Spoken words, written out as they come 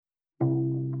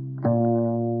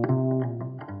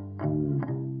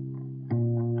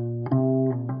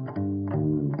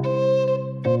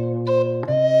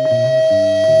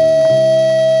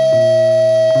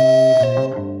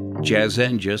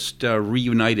Jazzen just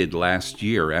reunited last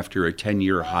year after a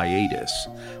 10-year hiatus.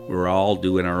 We were all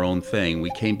doing our own thing.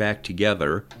 We came back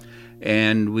together,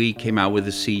 and we came out with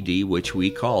a CD which we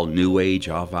call New Age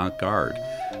Avant-Garde,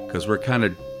 because we're kind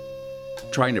of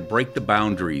trying to break the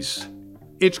boundaries.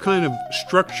 It's kind of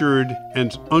structured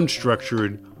and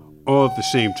unstructured all at the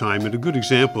same time. And a good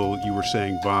example, you were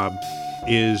saying, Bob,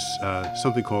 is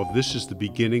something called This Is the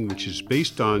Beginning, which is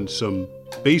based on some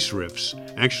bass riffs.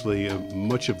 Actually,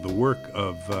 much of the work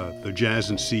of the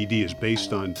Jazzen CD is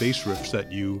based on bass riffs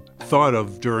that you thought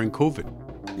of during COVID.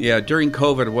 Yeah, during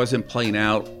COVID, I wasn't playing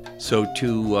out. So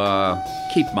to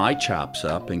keep my chops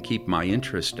up and keep my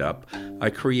interest up,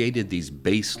 I created these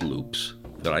bass loops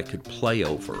that I could play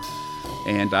over.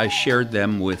 And I shared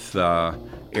them with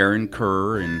Aaron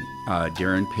Kerr and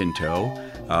Derrin Pinto,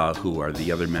 who are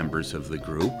the other members of the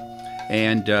group.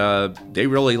 And they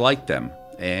really liked them.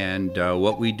 And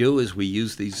what we do is we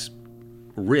use these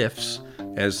riffs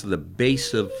as the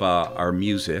base of our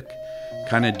music,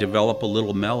 kind of develop a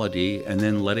little melody, and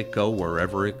then let it go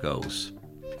wherever it goes.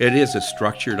 It is a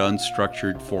structured,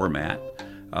 unstructured format.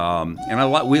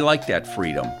 And we like that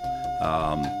freedom.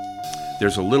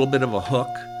 There's a little bit of a hook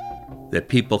that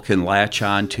people can latch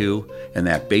onto, and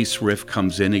that bass riff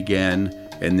comes in again,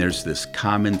 and there's this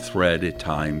common thread at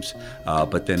times,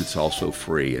 but then it's also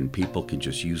free, and people can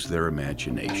just use their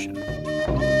imagination.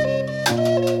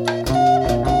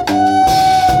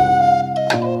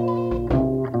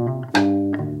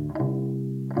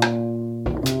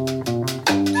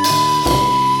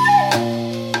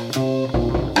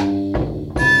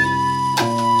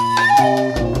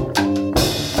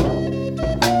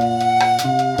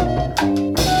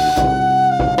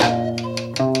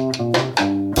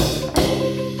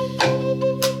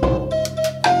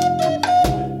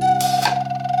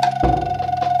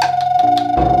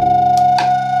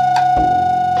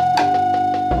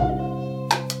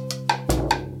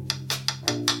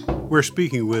 We're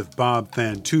speaking with Bobb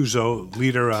Fantauzzo,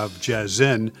 leader of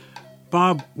Jazzen.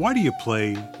 Bob, why do you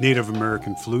play Native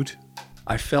American flute?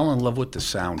 I fell in love with the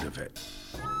sound of it.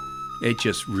 It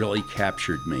just really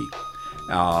captured me.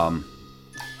 And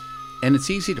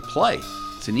it's easy to play.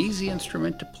 It's an easy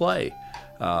instrument to play.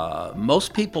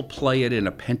 Most people play it in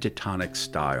a pentatonic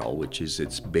style, which is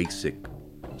its basic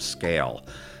scale.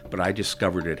 But I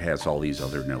discovered it has all these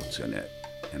other notes in it.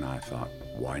 And I thought,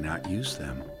 why not use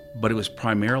them? But it was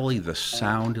primarily the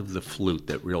sound of the flute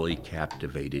that really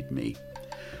captivated me.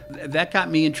 That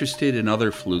got me interested in other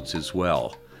flutes as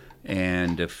well.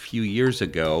 And a few years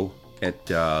ago at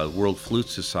World Flute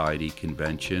Society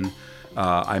convention,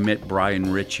 I met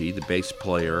Brian Ritchie, the bass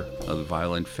player of the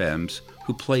Violent Femmes,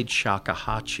 who played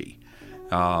shakuhachi.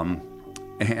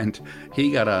 And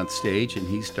he got on stage and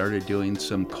he started doing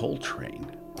some Coltrane.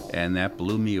 And that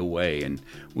blew me away. And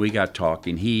we got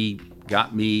talking. He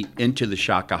got me into the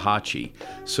shakuhachi.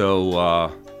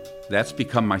 So that's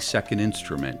become my second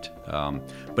instrument.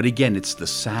 But again, it's the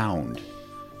sound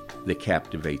that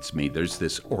captivates me. There's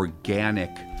this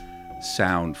organic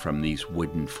sound from these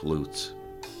wooden flutes.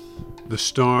 The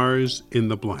stars in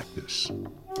the blackness.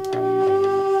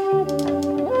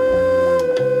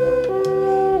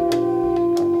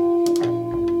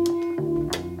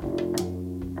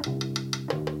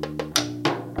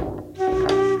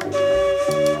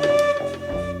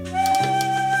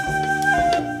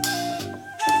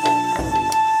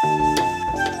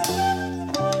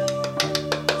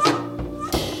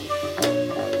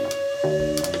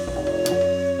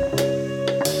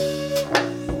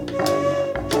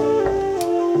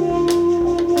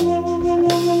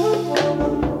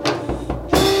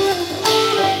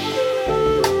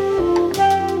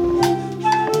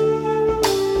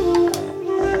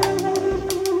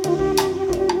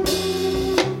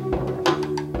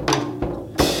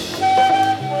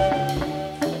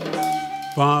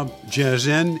 Bob,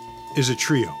 Jazzen is a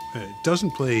trio. It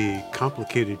doesn't play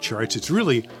complicated charts. It's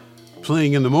really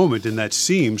playing in the moment, and that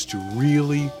seems to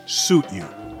really suit you.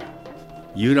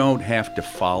 You don't have to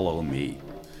follow me.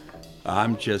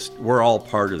 We're all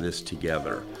part of this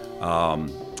together.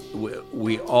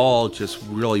 We all just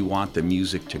really want the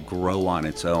music to grow on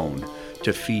its own,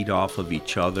 to feed off of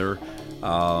each other.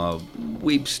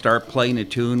 We start playing a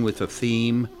tune with a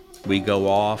theme. We go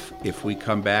off. If we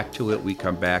come back to it, we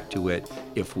come back to it.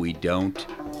 If we don't,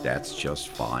 that's just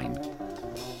fine.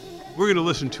 We're going to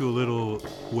listen to a little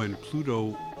When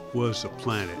Pluto Was a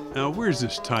Planet. Now, where's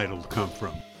this title come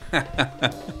from?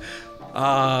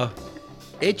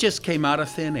 It just came out of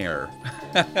thin air.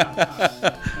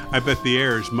 I bet the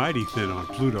air is mighty thin on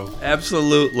Pluto.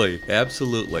 Absolutely.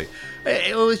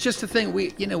 It was just a thing. We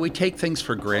take things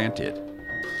for granted.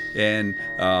 And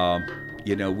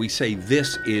we say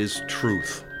this is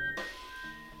truth.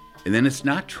 And then it's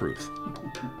not truth.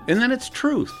 And then it's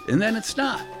truth. And then it's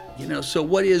not. So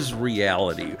what is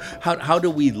reality? How do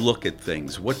we look at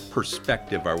things? What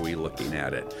perspective are we looking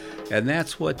at it? And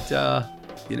that's what,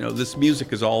 this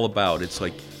music is all about. It's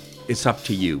like, it's up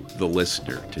to you, the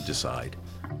listener, to decide.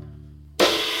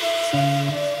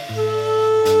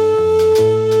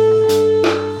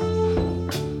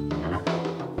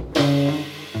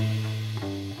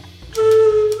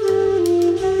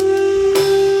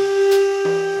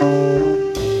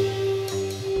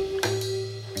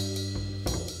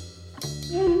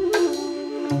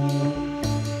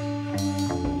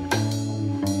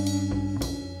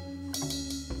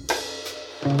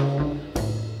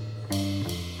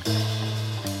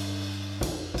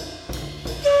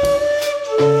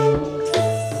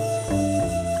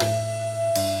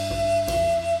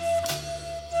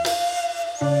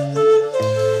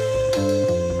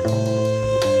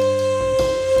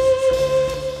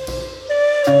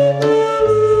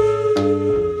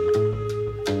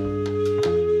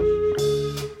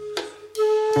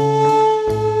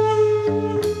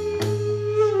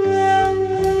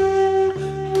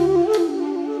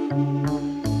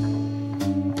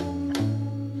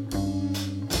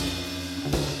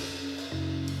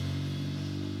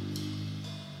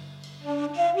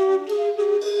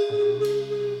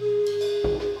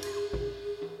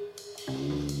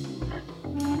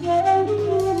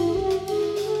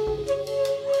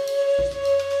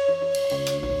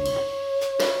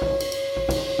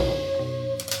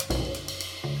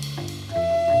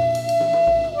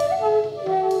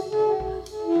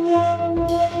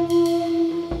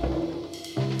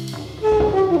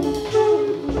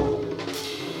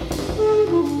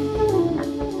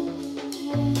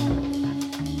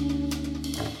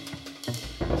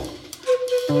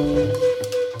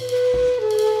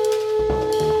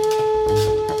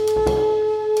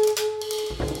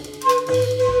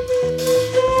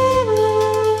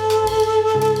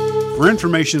 For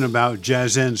information about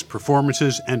Jazzen's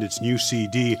performances and its new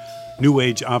CD, New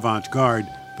Age Avant-Garde,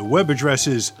 the web address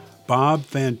is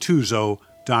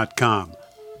bobbfantauzzo.com.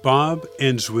 Bob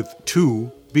ends with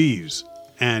 2 B's,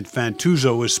 and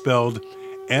Fantauzzo is spelled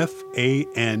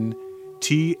Fantauzzo.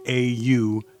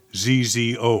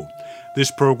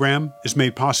 This program is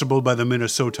made possible by the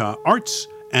Minnesota Arts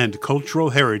and Cultural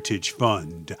Heritage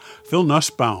Fund. Phil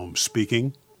Nusbaum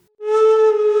speaking.